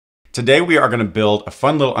Today we are going to build a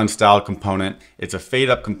fun little unstyled component. It's a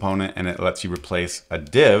FadeUp component and it lets you replace a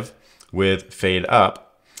div with FadeUp.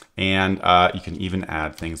 And you can even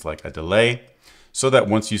add things like a delay so that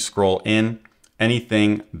once you scroll in,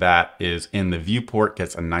 anything that is in the viewport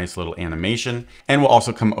gets a nice little animation. And we'll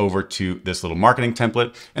also come over to this little marketing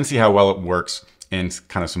template and see how well it works in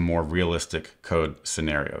kind of some more realistic code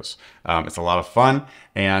scenarios. It's a lot of fun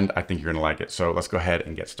and I think you're going to like it. So let's go ahead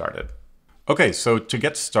and get started. Okay, so to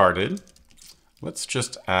get started, let's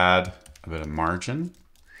just add a bit of margin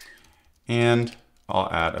and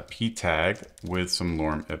I'll add a p tag with some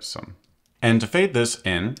lorem ipsum. And to fade this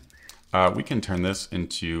in, we can turn this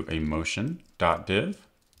into a motion.div.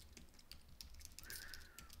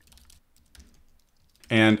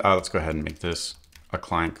 And let's go ahead and make this a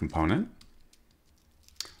client component.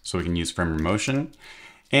 So we can use framer motion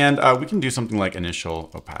and we can do something like initial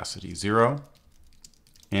opacity 0,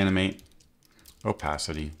 animate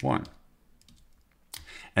opacity 1.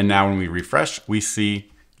 And now when we refresh, we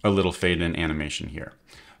see a little fade in animation here.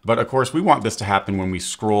 But of course, we want this to happen when we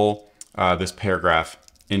scroll this paragraph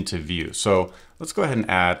into view. So let's go ahead and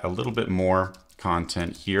add a little bit more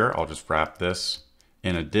content here. I'll just wrap this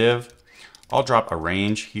in a div. I'll drop a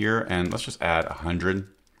range here and let's just add 100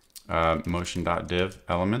 motion.div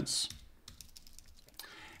elements.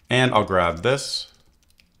 And I'll grab this.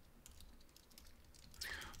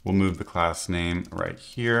 We'll move the class name right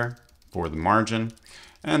here for the margin.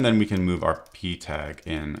 And then we can move our p tag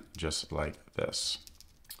in just like this.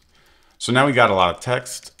 So now we got a lot of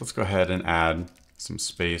text. Let's go ahead and add some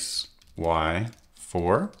space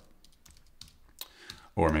y4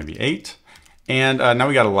 or maybe 8. And now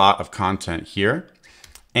we got a lot of content here.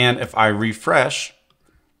 And if I refresh,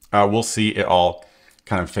 we'll see it all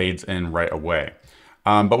kind of fades in right away.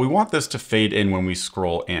 But we want this to fade in when we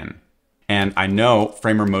scroll in. And I know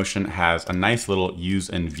framer motion has a nice little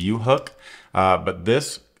useInView hook, but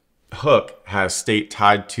this hook has state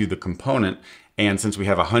tied to the component. And since we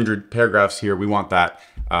have 100 paragraphs here, we want that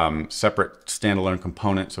separate standalone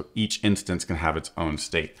component so each instance can have its own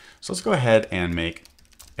state. So let's go ahead and make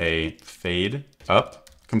a FadeUp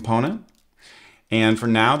component. And for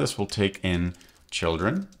now, this will take in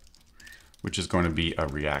children, which is going to be a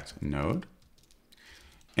React node.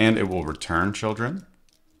 And it will return children.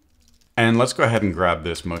 And let's go ahead and grab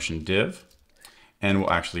this motion div and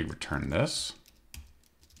we'll actually return this.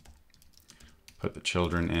 Put the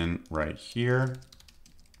children in right here.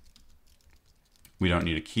 We don't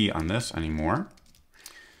need a key on this anymore.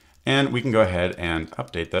 And we can go ahead and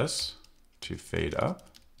update this to fade up.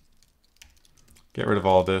 Get rid of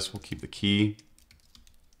all this. We'll keep the key.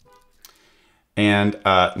 And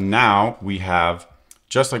now we have,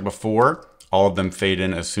 just like before, all of them fade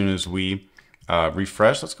in as soon as we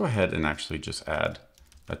refresh. Let's go ahead and actually just add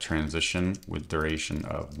a transition with duration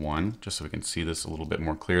of 1, just so we can see this a little bit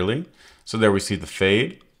more clearly. So there we see the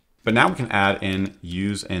fade, but now we can add in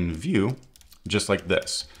useInView just like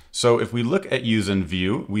this. So if we look at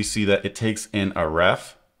useInView, we see that it takes in a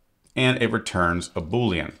ref and it returns a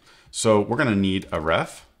Boolean. So we're gonna need a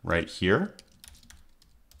ref right here.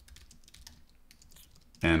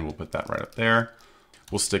 And we'll put that right up there.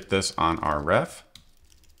 We'll stick this on our ref.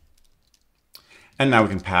 And now we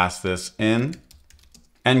can pass this in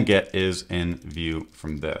and get isInView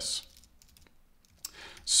from this.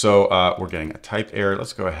 So we're getting a type error.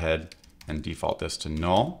 Let's go ahead and default this to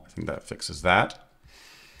null. I think that fixes that.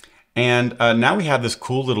 And now we have this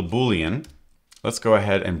cool little Boolean. Let's go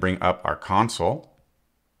ahead and bring up our console.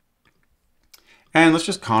 And let's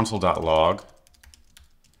just console.log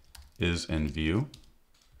isInView.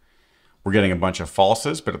 We're getting a bunch of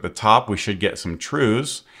falses, but at the top we should get some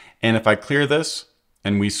trues. And if I clear this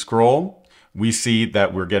and we scroll, we see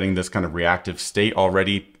that we're getting this kind of reactive state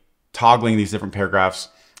already, toggling these different paragraphs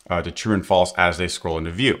to true and false as they scroll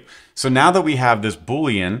into view. So now that we have this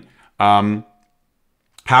Boolean, how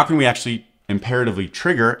can we actually imperatively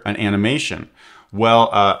trigger an animation? Well,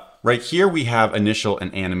 right here we have initial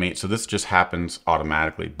and animate, so this just happens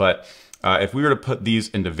automatically. But if we were to put these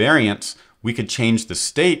into variants, we could change the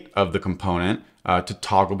state of the component to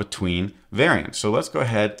toggle between variants. So let's go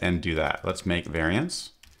ahead and do that. Let's make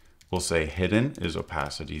variants. We'll say hidden is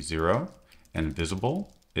opacity 0 and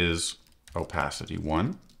visible is opacity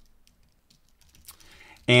 1.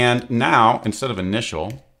 And now, instead of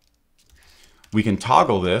initial, we can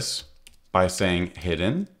toggle this by saying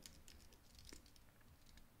hidden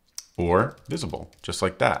or visible, just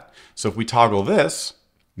like that. So if we toggle this,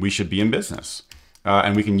 we should be in business.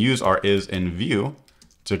 And we can use our isInView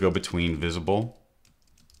to go between visible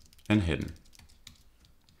and hidden.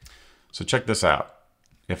 So check this out.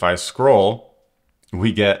 If I scroll,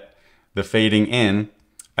 we get the fading in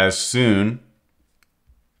as soon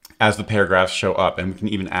as the paragraphs show up. And we can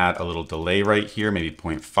even add a little delay right here, maybe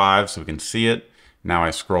 0.5 so we can see it. Now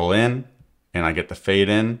I scroll in and I get the fade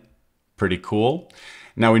in. Pretty cool.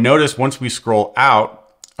 Now we notice once we scroll out,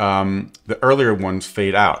 the earlier ones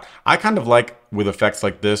fade out. I kind of like with effects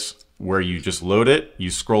like this where you just load it, you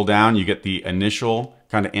scroll down, you get the initial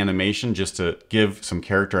kind of animation just to give some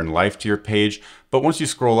character and life to your page. But once you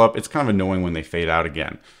scroll up, it's kind of annoying when they fade out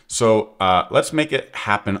again. So let's make it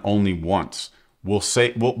happen only once.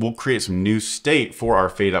 We'll create some new state for our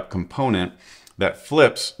fade up component that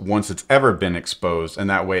flips once it's ever been exposed, and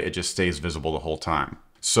that way it just stays visible the whole time.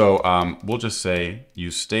 So we'll just say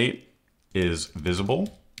useState is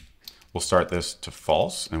visible. We'll start this to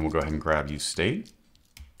false, and we'll go ahead and grab useState.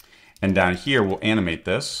 And down here, we'll animate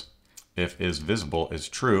this. If is visible is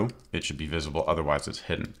true, it should be visible, otherwise it's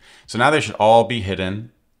hidden. So now they should all be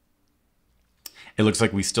hidden. It looks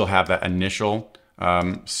like we still have that initial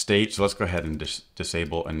state. So let's go ahead and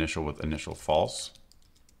disable initial with initial false.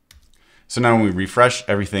 So now when we refresh,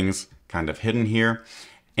 everything's kind of hidden here.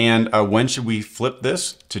 And when should we flip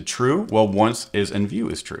this to true? Well, once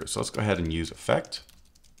useInView is true. So let's go ahead and use effect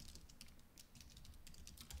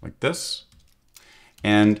like this.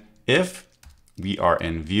 And if we are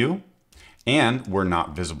in view and we're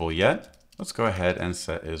not visible yet, let's go ahead and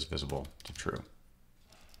set is visible to true.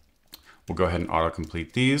 We'll go ahead and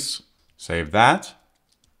autocomplete these, save that.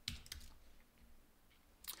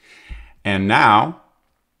 And now,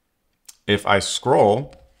 if I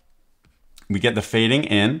scroll, we get the fading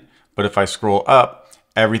in, but if I scroll up,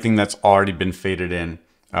 everything that's already been faded in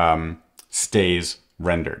stays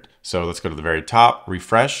rendered. So let's go to the very top,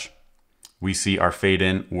 refresh. We see our fade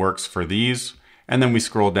in works for these. And then we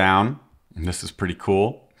scroll down, and this is pretty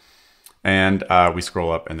cool. And we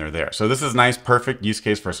scroll up and they're there. So this is a nice, perfect use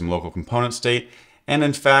case for some local component state. And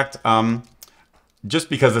in fact, just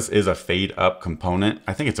because this is a fade up component,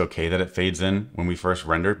 I think it's okay that it fades in when we first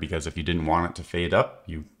render, because if you didn't want it to fade up,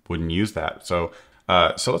 you wouldn't use that. So,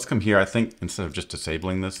 so let's come here. I think instead of just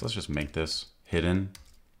disabling this, let's just make this hidden.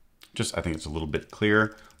 I think it's a little bit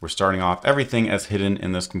clearer. We're starting off everything as hidden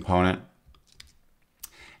in this component.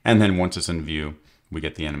 And then once it's in view, we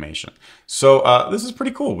get the animation. So this is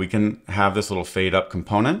pretty cool. We can have this little fade up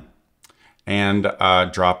component and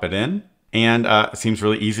drop it in. And it seems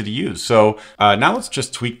really easy to use. So now let's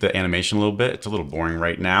just tweak the animation a little bit. It's a little boring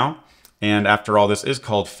right now. And after all, this is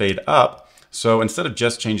called fade up. So instead of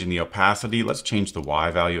just changing the opacity, let's change the Y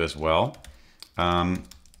value as well.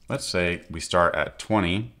 Let's say we start at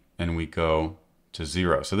 20 and we go to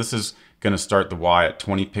 0. So this is going to start the Y at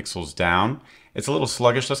 20 pixels down. It's a little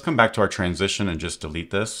sluggish. Let's come back to our transition and just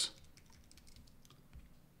delete this.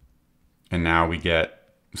 And now we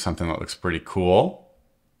get something that looks pretty cool.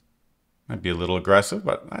 Might be a little aggressive,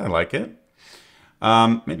 but I like it.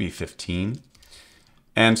 Maybe 15.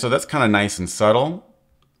 And so that's kind of nice and subtle.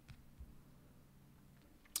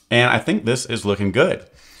 And I think this is looking good.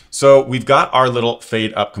 So we've got our little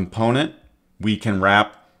fade up component. We can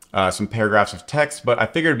wrap some paragraphs of text, but I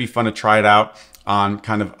figured it'd be fun to try it out on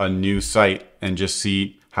kind of a new site and just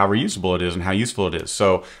see how reusable it is and how useful it is.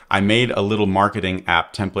 So I made a little marketing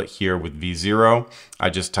app template here with V0. I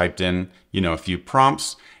just typed in, a few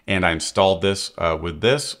prompts, and I installed this with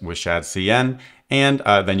ShadCN. And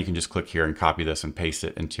then you can just click here and copy this and paste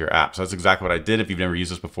it into your app. So that's exactly what I did. If you've never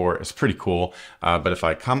used this before, it's pretty cool. But if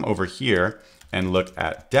I come over here and look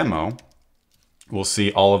at demo, we'll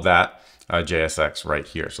see all of that JSX right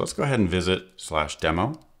here. So let's go ahead and visit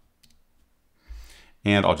 /demo.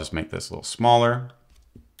 And I'll just make this a little smaller.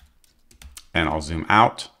 And I'll zoom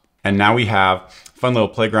out. And now we have a fun little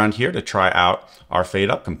playground here to try out our fade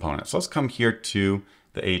up component. So let's come here to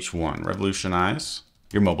the H1, revolutionize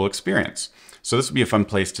your mobile experience. So this would be a fun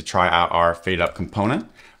place to try out our fade up component.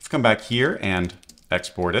 Let's come back here and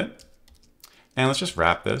export it. And let's just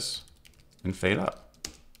wrap this in fade up.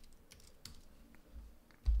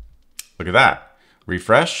 Look at that.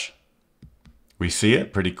 Refresh. We see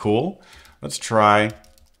it, pretty cool. Let's try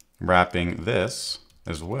wrapping this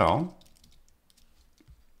as well.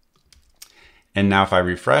 And now if I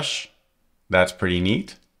refresh, that's pretty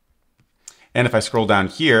neat. And if I scroll down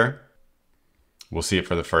here, we'll see it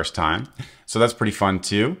for the first time. So that's pretty fun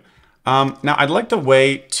too. Now I'd like the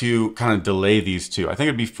way to kind of delay these two. I think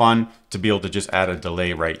it'd be fun to be able to just add a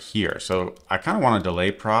delay right here. So I kind of want a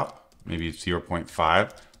delay prop, maybe 0.5.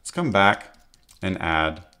 Let's come back and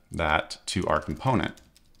add that to our component.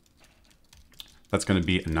 That's going to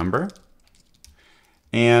be a number.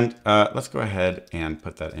 And let's go ahead and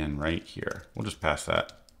put that in right here. We'll just pass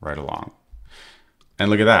that right along. And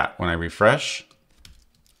look at that. When I refresh,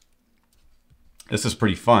 this is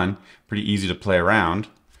pretty fun, pretty easy to play around.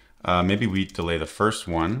 Maybe we delay the first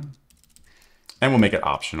one and we'll make it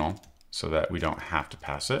optional so that we don't have to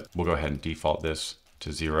pass it. We'll go ahead and default this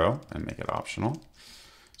to 0 and make it optional.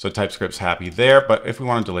 So TypeScript's happy there, but if we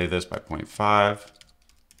want to delay this by 0.5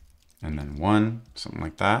 and then 1, something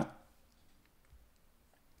like that,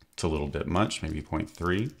 it's a little bit much, maybe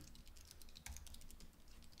 0.3.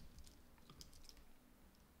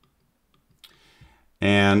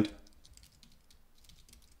 And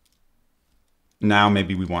now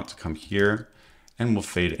maybe we want to come here and we'll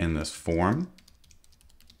fade in this form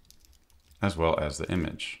as well as the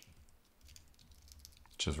image,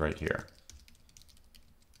 which is right here.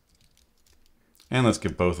 And let's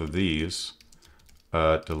give both of these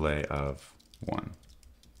a delay of 1.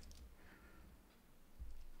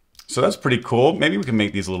 So that's pretty cool. Maybe we can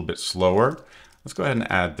make these a little bit slower. Let's go ahead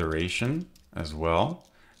and add duration as well.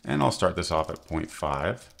 And I'll start this off at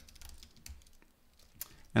 0.5.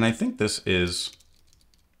 And I think this is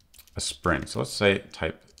a spring. So let's say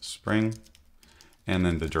type spring, and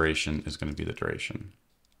then the duration is going to be the duration.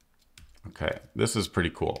 Okay, this is pretty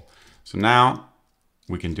cool. So now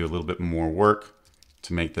we can do a little bit more work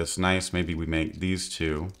to make this nice. Maybe we make these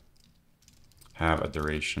two have a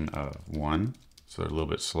duration of 1, so they're a little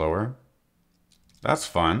bit slower. That's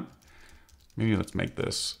fun. Maybe let's make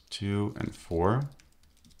this 2 and 4.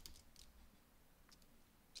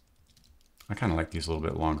 I kind of like these a little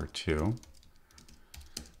bit longer too.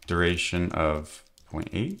 Duration of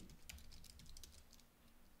 0.8.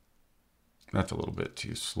 That's a little bit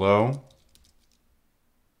too slow.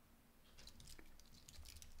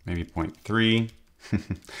 Maybe 0.3.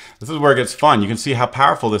 This is where it gets fun. You can see how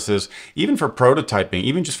powerful this is, even for prototyping,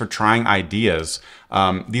 even just for trying ideas.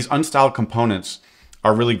 These unstyled components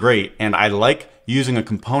are really great. And I like using a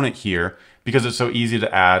component here because it's so easy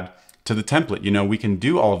to add to the template. You know, we can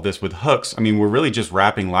do all of this with hooks. I mean, we're really just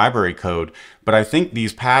wrapping library code, but I think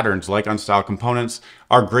these patterns like unstyled components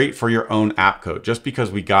are great for your own app code. Just because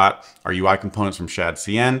we got our UI components from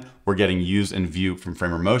ShadCN, we're getting useInView from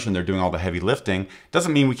Framer Motion, they're doing all the heavy lifting,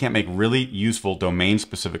 doesn't mean we can't make really useful domain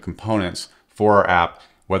specific components for our app,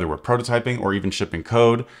 whether we're prototyping or even shipping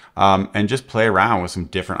code, and just play around with some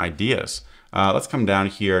different ideas. Let's come down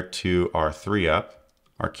here to our FadeUp,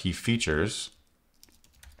 our key features.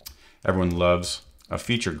 Everyone loves a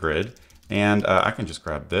feature grid, and I can just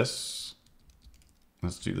grab this.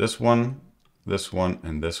 Let's do this one,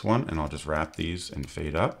 and this one, and I'll just wrap these in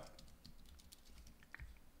FadeUp.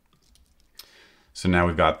 So now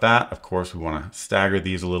we've got that. Of course, we want to stagger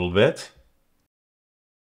these a little bit,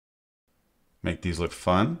 make these look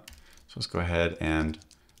fun. So let's go ahead and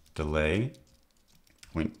delay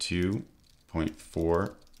 0.2,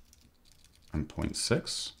 0.4, and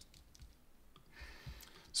 0.6.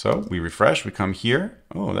 So we refresh, we come here.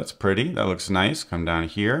 Oh, that's pretty. That looks nice. Come down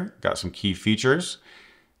here, got some key features.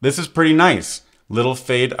 This is pretty nice. Little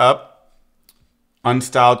fade up,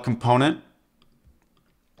 unstyled component.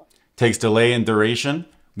 Takes delay and duration.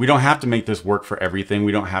 We don't have to make this work for everything.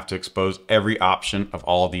 We don't have to expose every option of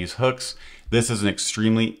all of these hooks. This is an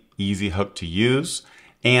extremely easy hook to use,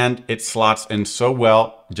 and it slots in so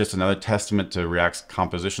well. Just another testament to React's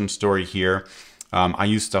composition story here. I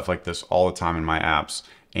use stuff like this all the time in my apps,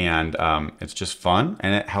 and it's just fun,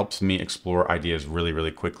 and it helps me explore ideas really,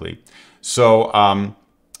 really quickly. So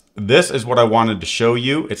this is what I wanted to show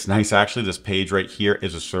you. It's nice, actually. This page right here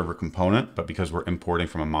is a server component, but because we're importing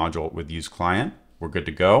from a module with useClient, we're good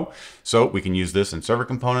to go. So we can use this in server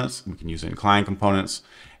components, we can use it in client components,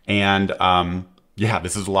 and yeah,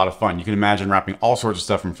 this is a lot of fun. You can imagine wrapping all sorts of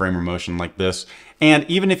stuff from Framer Motion like this. And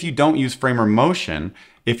even if you don't use Framer Motion,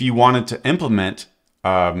 if you wanted to implement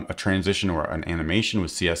a transition or an animation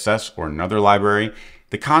with CSS or another library,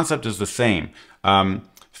 the concept is the same.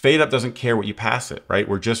 FadeUp doesn't care what you pass it, right?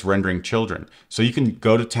 We're just rendering children. So you can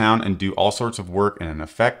go to town and do all sorts of work in an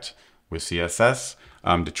effect with CSS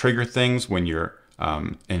to trigger things when you're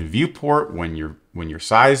in viewport, when your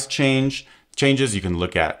size changes. You can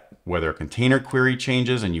look at whether a container query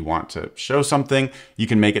changes and you want to show something. You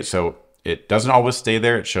can make it so it doesn't always stay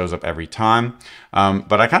there. It shows up every time.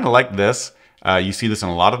 But I kind of like this. You see this on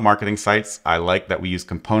a lot of marketing sites. I like that we use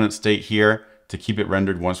component state here to keep it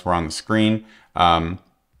rendered once we're on the screen.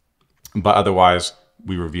 But otherwise,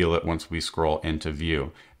 we reveal it once we scroll into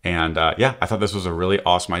view. And yeah, I thought this was a really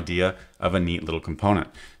awesome idea of a neat little component.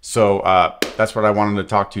 So that's what I wanted to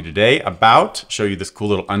talk to you today about, show you this cool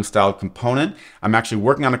little unstyled component. I'm actually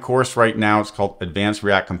working on a course right now. It's called Advanced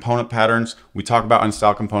React Component Patterns. We talk about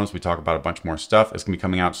unstyled components. We talk about a bunch more stuff. It's gonna be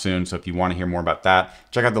coming out soon. So if you wanna hear more about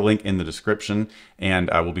that, check out the link in the description, and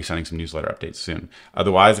we'll be sending some newsletter updates soon.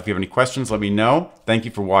 Otherwise, if you have any questions, let me know. Thank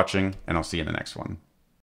you for watching, and I'll see you in the next one.